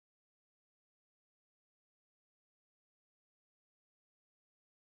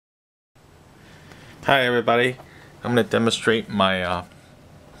Hi everybody, I'm going to demonstrate my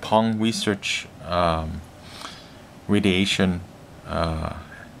Pong Research radiation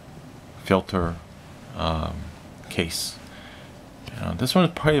filter case. This one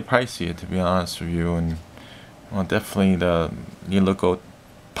is pretty pricey, to be honest with you, and definitely you look at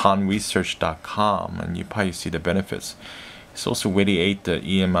pongresearch.com and you probably see the benefits. It's also radiate the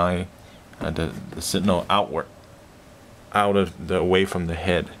EMI, the signal outward, away from the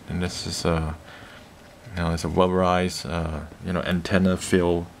head, and this is it's a rubberized antenna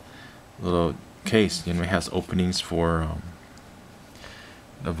fill little case. It has openings for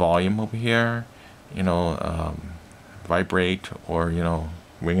the volume over here, vibrate or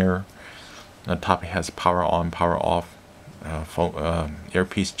ringer. On top it has power on, power off, phone,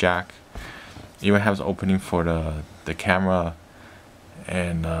 earpiece jack. It even has opening for the camera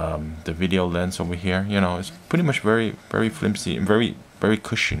and the video lens over here. It's pretty much very flimsy and very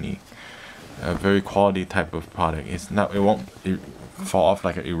cushiony. A very quality type of product. It won't fall off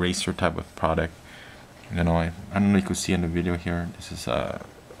like an eraser type of product. I don't know if you can see in the video here. This is I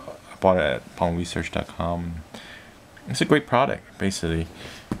bought it at pongresearch.com. It's a great product, basically.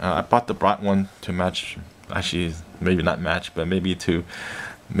 I bought the black one to match, actually maybe not match, but maybe to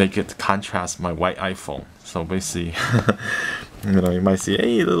make it contrast my white iPhone. So basically, you might see,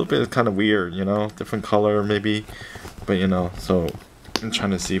 hey, a little bit kind of weird, different color maybe, but so I'm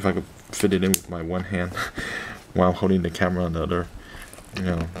trying to see if I could fit it in with my one hand while holding the camera on the other.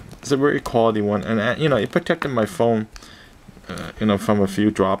 It's a very quality one, and it protected my phone, from a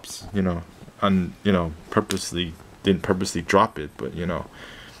few drops. Didn't purposely drop it, but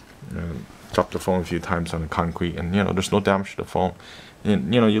dropped the phone a few times on the concrete, and there's no damage to the phone.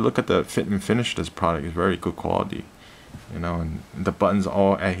 And you look at the fit and finish of this product, is very good quality. And the buttons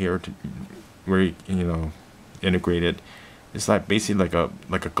all adhere to very integrated. It's like basically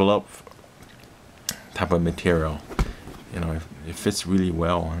like a glove type of material. It fits really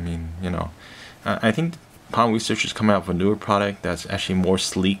well. I mean, I think Pong Research is coming out with a newer product that's actually more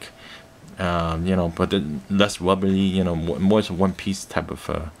sleek, but less rubbery. More as a one-piece type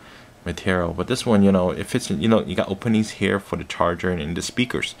of material. But this one, it fits. You got openings here for the charger and the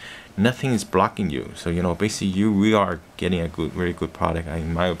speakers. Nothing is blocking you. So basically, you really are getting a very good product,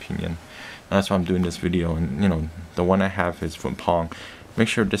 in my opinion. That's why I'm doing this video, and the one I have is from Pong. Make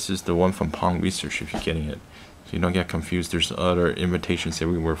sure this is the one from Pong Research if you're getting it, so you don't get confused. There's other invitations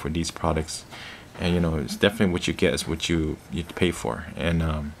everywhere for these products, and it's definitely what you get is what you pay for.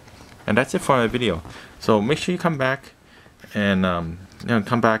 And that's it for my video. So make sure you come back and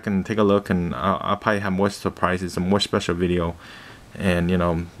come back and take a look, and I'll probably have more surprises, a more special video. And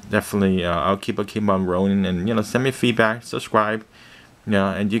definitely I'll keep on rolling, and send me feedback, subscribe.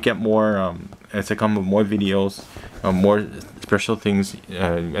 And you get more as I come with more videos, more special things.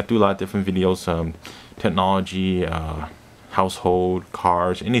 I do a lot of different videos, technology, household,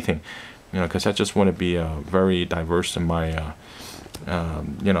 cars, anything. Because I just want to be very diverse in my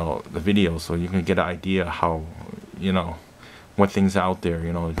the videos, so you can get an idea how what things are out there.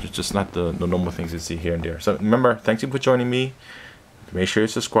 Just not the normal things you see here and there. So remember, thank you for joining me. Make sure you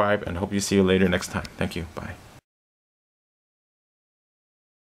subscribe, and hope you see you later next time. Thank you. Bye.